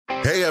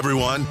Hey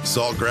everyone,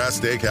 Saltgrass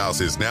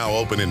Steakhouse is now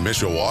open in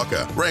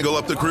Mishawaka. Wrangle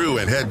up the crew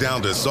and head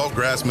down to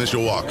Saltgrass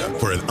Mishawaka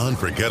for an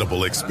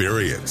unforgettable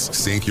experience.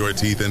 Sink your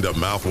teeth into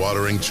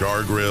mouth-watering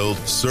char-grilled,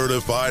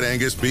 certified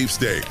Angus beef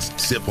steaks.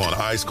 Sip on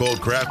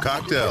ice-cold craft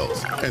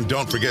cocktails. And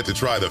don't forget to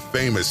try the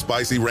famous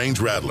spicy range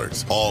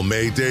rattlers, all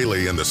made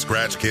daily in the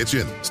Scratch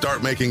Kitchen.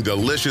 Start making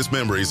delicious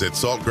memories at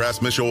Saltgrass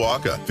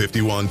Mishawaka,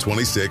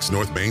 5126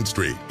 North Main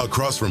Street,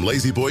 across from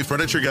Lazy Boy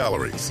Furniture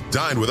Galleries.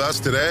 Dine with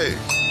us today.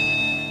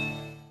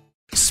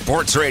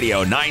 Sports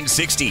Radio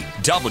 960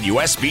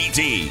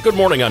 WSBT. Good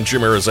morning, I'm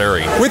Jim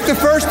Irizarry. With the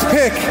first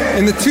pick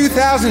in the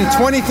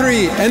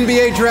 2023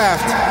 NBA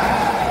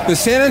Draft, the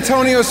San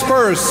Antonio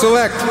Spurs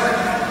select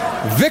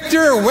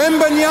Victor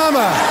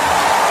Wembanyama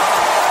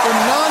from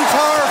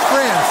Nanterre,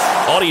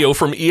 France. Audio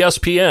from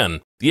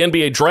ESPN. The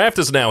NBA Draft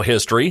is now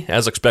history.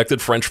 As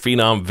expected, French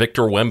phenom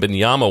Victor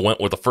Wembanyama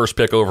went with the first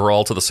pick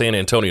overall to the San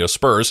Antonio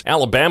Spurs.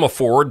 Alabama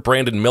forward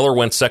Brandon Miller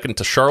went second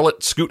to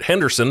Charlotte. Scoot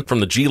Henderson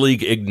from the G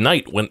League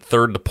Ignite went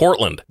third to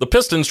Portland. The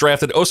Pistons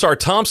drafted Osar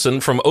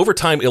Thompson from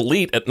Overtime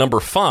Elite at number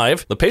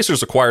 5. The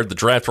Pacers acquired the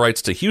draft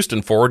rights to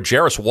Houston forward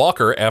Jarris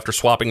Walker after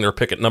swapping their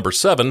pick at number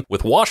 7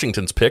 with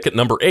Washington's pick at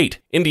number 8.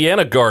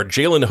 Indiana guard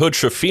Jalen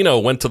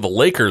Hood-Schifino went to the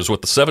Lakers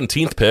with the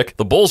 17th pick.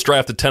 The Bulls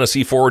drafted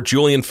Tennessee forward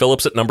Julian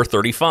Phillips at number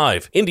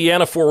 35.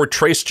 Indiana forward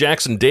Trace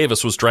Jackson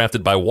Davis was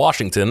drafted by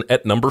Washington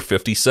at number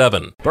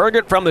 57.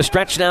 Bergert from the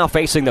stretch now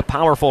facing the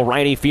powerful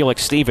righty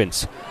Felix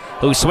Stevens,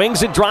 who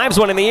swings and drives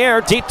one in the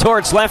air deep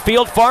towards left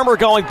field. Farmer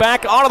going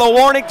back onto the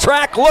warning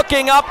track,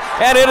 looking up,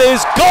 and it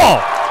is goal!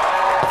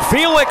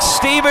 Felix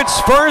Stevens'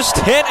 first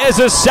hit as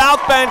a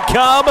South Bend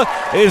Cub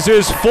is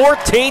his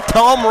 14th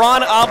home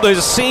run of the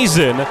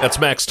season. That's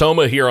Max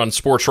Toma here on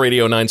Sports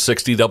Radio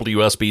 960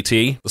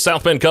 WSBT. The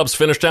South Bend Cubs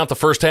finished out the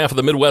first half of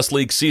the Midwest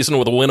League season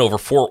with a win over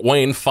Fort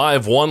Wayne,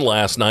 5-1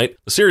 last night.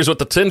 The series with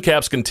the Tin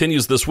Caps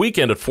continues this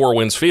weekend at Four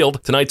Winds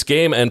Field. Tonight's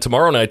game and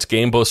tomorrow night's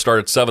game both start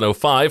at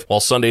 7:05, while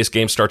Sunday's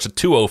game starts at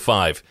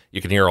 2:05.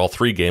 You can hear all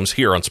three games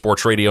here on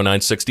Sports Radio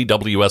 960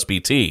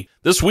 WSBT.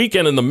 This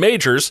weekend in the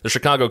majors, the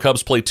Chicago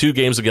Cubs play 2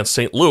 games against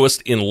St. Louis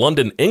in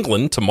London,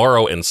 England,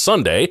 tomorrow and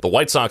Sunday. The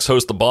White Sox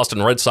host the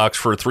Boston Red Sox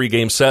for a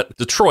 3-game set.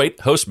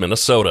 Detroit hosts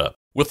Minnesota.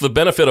 With the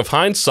benefit of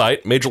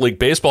hindsight, Major League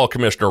Baseball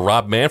Commissioner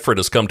Rob Manfred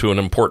has come to an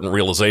important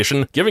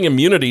realization. Giving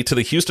immunity to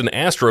the Houston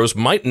Astros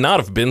might not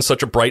have been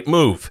such a bright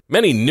move.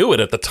 Many knew it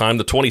at the time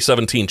the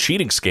 2017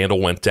 cheating scandal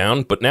went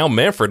down, but now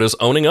Manfred is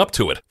owning up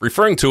to it.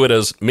 Referring to it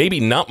as maybe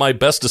not my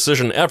best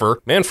decision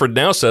ever, Manfred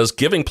now says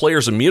giving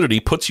players immunity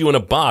puts you in a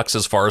box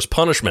as far as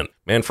punishment.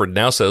 Manfred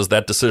now says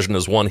that decision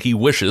is one he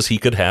wishes he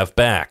could have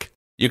back.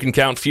 You can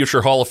count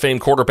future Hall of Fame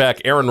quarterback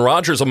Aaron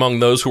Rodgers among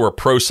those who are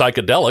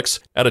pro-psychedelics.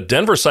 At a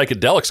Denver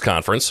psychedelics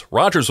conference,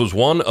 Rodgers was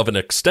one of an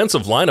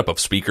extensive lineup of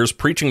speakers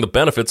preaching the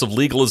benefits of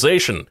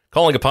legalization.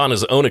 Calling upon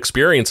his own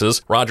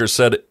experiences, Rodgers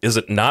said, "Is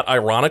it not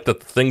ironic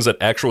that the things that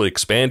actually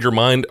expand your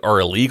mind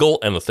are illegal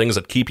and the things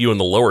that keep you in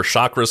the lower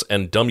chakras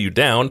and dumb you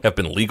down have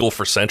been legal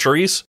for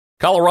centuries?"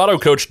 Colorado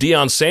coach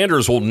Deion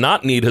Sanders will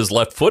not need his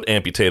left foot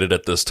amputated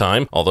at this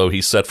time, although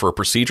he's set for a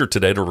procedure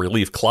today to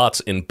relieve clots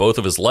in both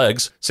of his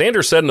legs.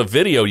 Sanders said in a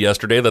video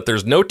yesterday that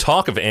there's no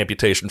talk of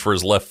amputation for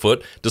his left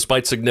foot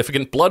despite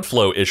significant blood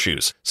flow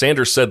issues.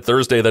 Sanders said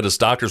Thursday that his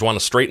doctors want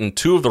to straighten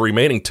 2 of the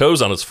remaining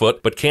toes on his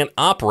foot, but can't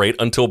operate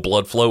until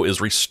blood flow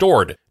is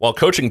restored. While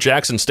coaching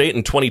Jackson State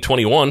in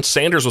 2021,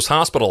 Sanders was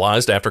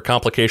hospitalized after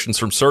complications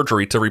from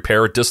surgery to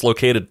repair a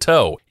dislocated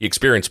toe. He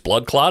experienced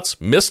blood clots,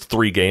 missed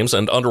 3 games,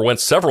 and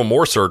underwent several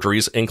more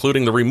surgeries,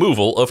 including the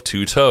removal of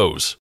 2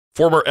 toes.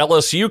 Former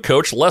LSU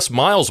coach Les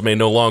Miles may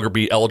no longer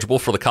be eligible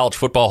for the College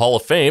Football Hall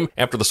of Fame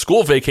after the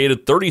school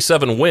vacated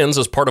 37 wins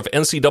as part of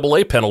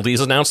NCAA penalties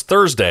announced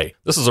Thursday.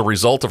 This is a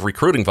result of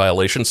recruiting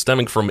violations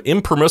stemming from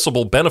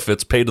impermissible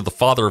benefits paid to the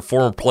father of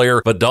former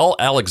player Vidal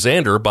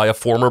Alexander by a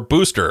former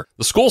booster.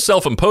 The school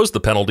self-imposed the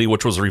penalty,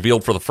 which was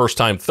revealed for the first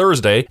time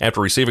Thursday after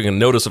receiving a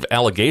notice of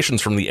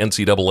allegations from the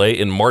NCAA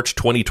in March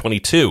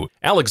 2022.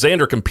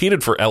 Alexander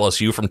competed for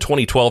LSU from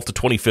 2012 to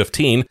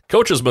 2015.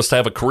 Coaches must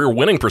have a career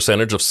winning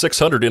percentage of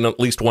 600 in at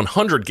least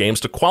 100 games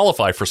to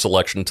qualify for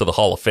selection to the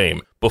Hall of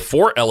Fame.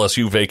 Before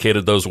LSU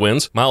vacated those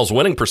wins, Miles'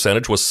 winning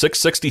percentage was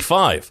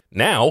 .665.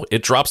 Now,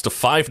 it drops to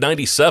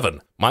 .597.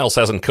 Miles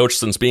hasn't coached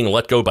since being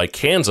let go by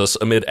Kansas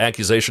amid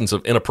accusations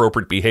of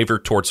inappropriate behavior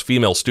towards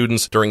female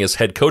students during his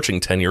head coaching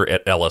tenure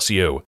at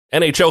LSU.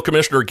 NHL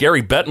Commissioner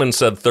Gary Bettman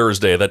said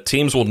Thursday that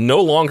teams will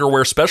no longer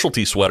wear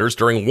specialty sweaters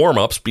during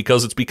warm-ups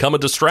because it's become a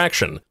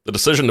distraction. The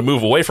decision to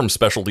move away from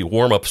specialty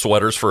warm-up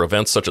sweaters for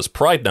events such as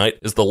Pride Night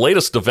is the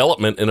latest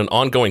development in an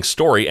ongoing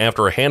story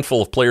after a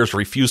handful of players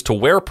refused to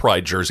wear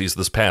Pride jerseys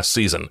this past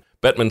season.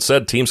 Bettman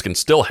said teams can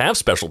still have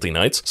specialty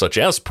nights, such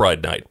as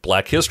Pride Night,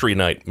 Black History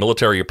Night,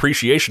 Military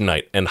Appreciation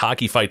Night, and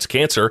Hockey Fights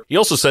Cancer. He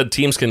also said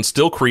teams can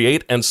still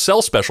create and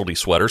sell specialty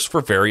sweaters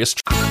for various...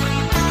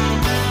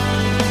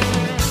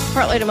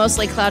 Partly to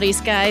mostly cloudy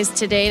skies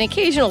today, an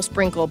occasional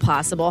sprinkle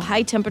possible.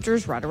 High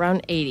temperatures right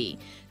around 80.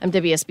 I'm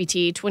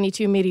WSBT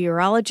 22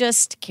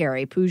 meteorologist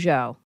Carrie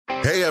Peugeot.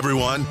 Hey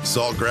everyone,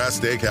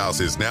 Saltgrass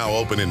Steakhouse is now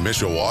open in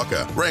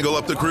Mishawaka. Wrangle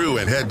up the crew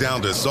and head down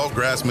to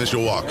Saltgrass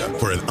Mishawaka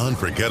for an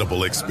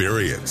unforgettable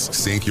experience.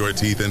 Sink your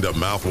teeth into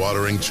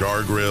mouth-watering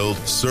char-grilled,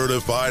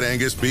 certified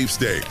Angus beef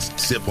steaks.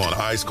 Sip on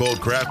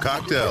ice-cold craft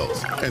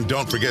cocktails. And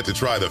don't forget to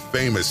try the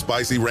famous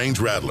spicy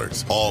range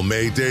rattlers, all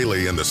made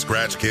daily in the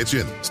Scratch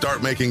Kitchen.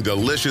 Start making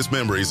delicious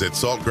memories at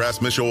Saltgrass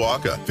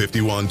Mishawaka,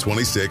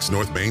 5126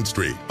 North Main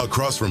Street,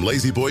 across from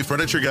Lazy Boy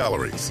Furniture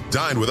Galleries.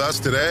 Dine with us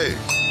today.